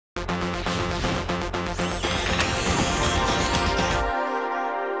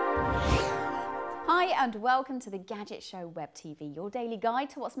Hi and welcome to the Gadget Show Web TV, your daily guide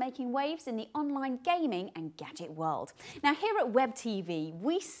to what's making waves in the online gaming and gadget world. Now here at Web TV,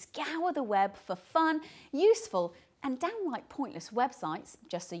 we scour the web for fun, useful and downright pointless websites,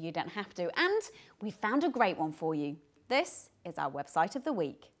 just so you don't have to, and we found a great one for you. This is our website of the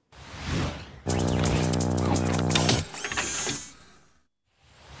week.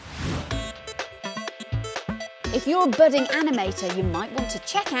 If you're a budding animator, you might want to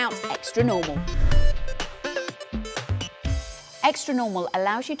check out Extra Normal. Extra Normal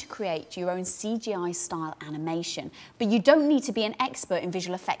allows you to create your own CGI-style animation, but you don't need to be an expert in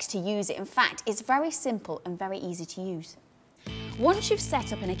visual effects to use it. In fact, it's very simple and very easy to use. Once you've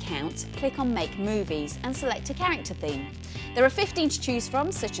set up an account, click on Make Movies and select a character theme. There are 15 to choose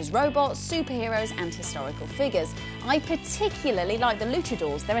from, such as robots, superheroes and historical figures. I particularly like the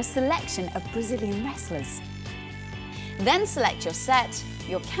luchadors. They're a selection of Brazilian wrestlers. Then select your set,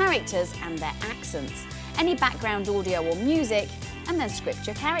 your characters and their accents, any background audio or music, and then script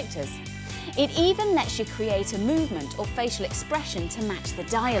your characters. It even lets you create a movement or facial expression to match the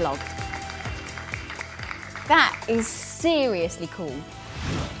dialogue. That is seriously cool.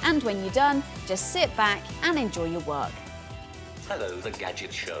 And when you're done, just sit back and enjoy your work. Hello, the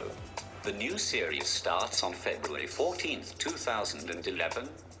Gadget Show. The new series starts on February 14th, 2011,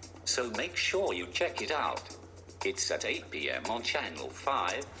 so make sure you check it out. It's at 8 PM on Channel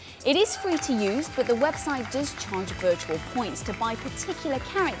 5. It is free to use, but the website does charge virtual points to buy particular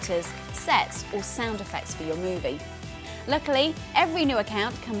characters, sets or sound effects for your movie. Luckily, every new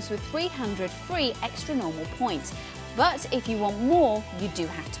account comes with 300 free Extra Normal points, but if you want more, you do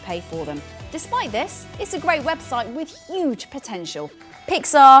have to pay for them. Despite this, it's a great website with huge potential.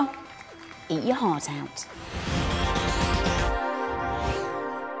 Pixar, eat your heart out.